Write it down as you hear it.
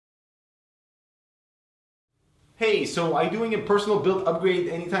Hey, so are you doing a personal build upgrade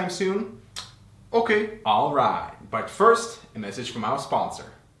anytime soon? Okay, alright. But first, a message from our sponsor.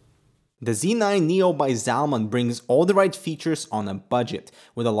 The Z9 Neo by Zalman brings all the right features on a budget,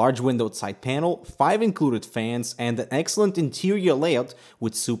 with a large windowed side panel, 5 included fans, and an excellent interior layout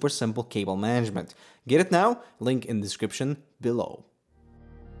with super simple cable management. Get it now, link in the description below.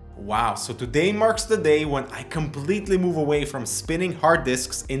 Wow, so today marks the day when I completely move away from spinning hard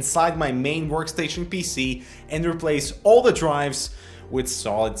disks inside my main workstation PC and replace all the drives with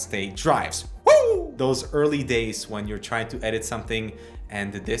solid state drives. Woo! Those early days when you're trying to edit something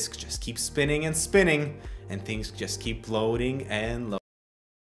and the disk just keeps spinning and spinning and things just keep loading and loading.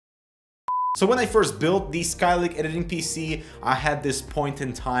 So when I first built the Skylake editing PC, I had this point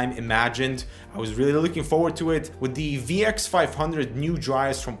in time imagined. I was really looking forward to it. With the VX500 new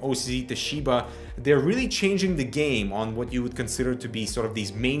drives from OCZ Toshiba, they're really changing the game on what you would consider to be sort of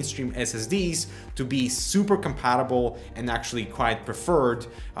these mainstream SSDs to be super compatible and actually quite preferred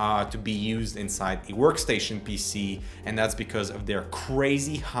to be used inside a workstation PC, and that's because of their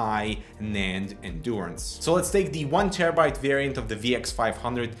crazy high NAND endurance. So let's take the 1TB variant of the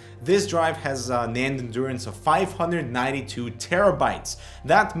VX500. This drive has a NAND endurance of 592 terabytes.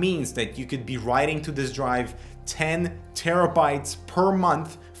 That means that you could be writing to this drive 10 terabytes per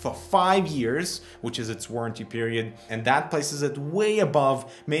month for 5 years, which is its warranty period, and that places it way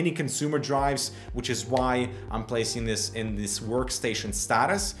above many consumer drives, which is why I'm placing this in this workstation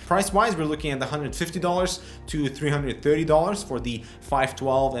status. Price-wise, we're looking at $150 to $330 for the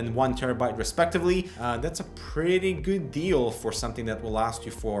 512 and 1 terabyte respectively. That's a pretty good deal for something that will last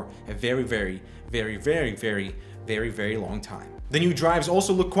you for a very long time. The new drives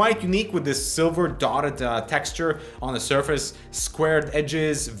also look quite unique with this silver dotted texture on the surface, squared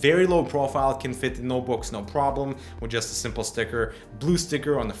edges, very low profile, can fit in notebooks no problem with just a simple sticker, blue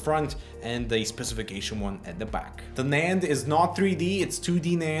sticker on the front and the specification one at the back. The NAND is not 3D, it's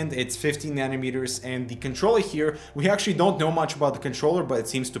 2D NAND, it's 15 nanometers, and the controller here, we actually don't know much about the controller, but it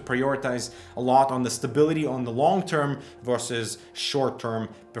seems to prioritize a lot on the stability on the long term versus short term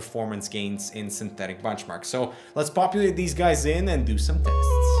performance gains in synthetic benchmarks. So let's populate these guys in and do some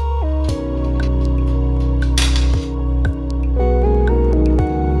tests.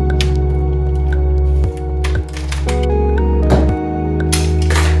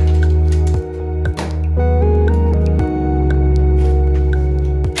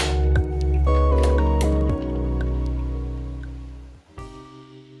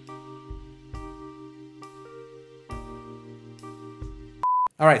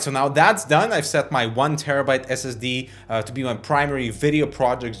 Alright, so now that's done. I've set my 1 terabyte SSD to be my primary video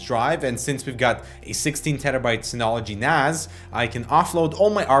projects drive, and since we've got a 16 terabyte Synology NAS, I can offload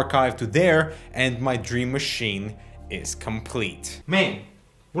all my archive to there, and my dream machine is complete. Man,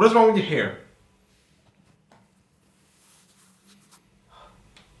 what is wrong with your hair?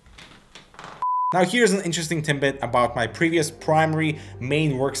 Now here's an interesting tidbit about my previous primary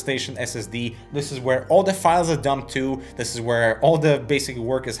main workstation SSD. This is where all the files are dumped to, this is where all the basic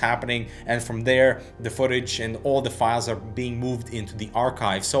work is happening, and from there the footage and all the files are being moved into the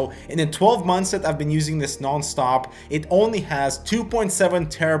archive. So in the 12 months that I've been using this non-stop, it only has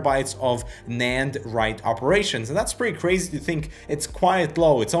 2.7 terabytes of NAND write operations, and that's pretty crazy to think. It's quite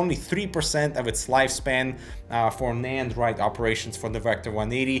low. It's only 3% of its lifespan for NAND write operations for the Vector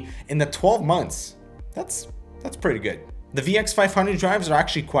 180 in the 12 months. That's pretty good. The VX500 drives are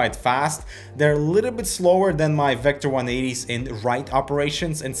actually quite fast. They're a little bit slower than my Vector 180s in write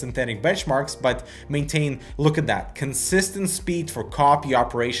operations and synthetic benchmarks, but maintain, look at that, consistent speed for copy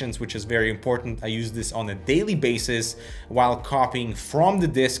operations, which is very important. I use this on a daily basis while copying from the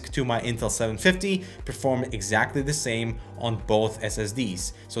disk to my Intel 750, perform exactly the same on both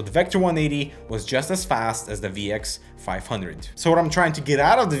SSDs. So the Vector 180 was just as fast as the VX500. So what I'm trying to get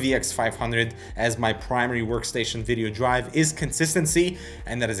out of the VX500 as my primary workstation video drive is consistency,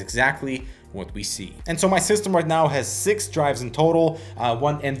 and that is exactly what we see. And so my system right now has 6 drives in total,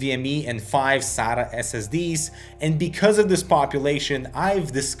 1 NVMe and 5 SATA SSDs. And because of this population,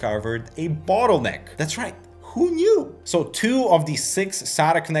 I've discovered a bottleneck. That's right. Who knew? So 2 of the 6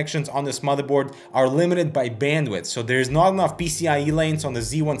 SATA connections on this motherboard are limited by bandwidth. So there's not enough PCIe lanes on the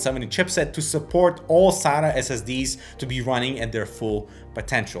Z170 chipset to support all SATA SSDs to be running at their full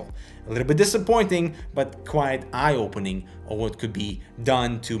potential. A little bit disappointing, but quite eye-opening on what could be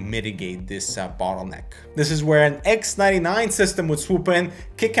done to mitigate this bottleneck. This is where an X99 system would swoop in,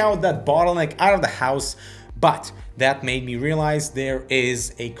 kick out that bottleneck out of the house. But that made me realize there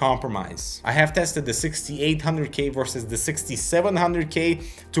is a compromise. I have tested the 6800K versus the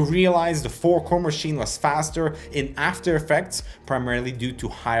 6700K to realize the 4-core machine was faster in After Effects, primarily due to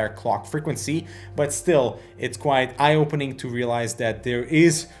higher clock frequency, but still, it's quite eye-opening to realize that there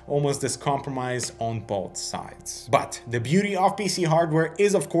is almost this compromise on both sides. But the beauty of PC hardware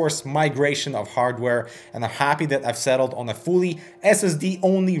is, of course, migration of hardware, and I'm happy that I've settled on a fully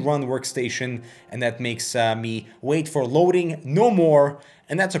SSD-only run workstation, and that makes me wait for loading no more,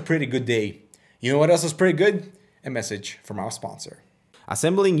 and that's a pretty good day. You know what else is pretty good? A message from our sponsor.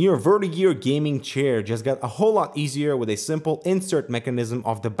 Assembling your Vertigear gaming chair just got a whole lot easier with a simple insert mechanism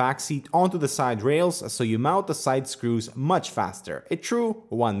of the back seat onto the side rails, so you mount the side screws much faster. A true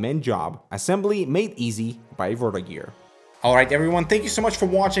one-man job. Assembly made easy by Vertigear. Alright everyone, thank you so much for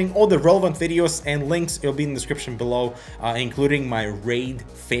watching. All the relevant videos and links will be in the description below, including my raid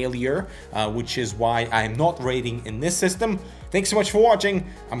failure, which is why I am not raiding in this system. Thanks so much for watching.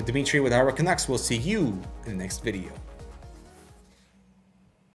 I'm Dmitry with Canucks. We'll see you in the next video.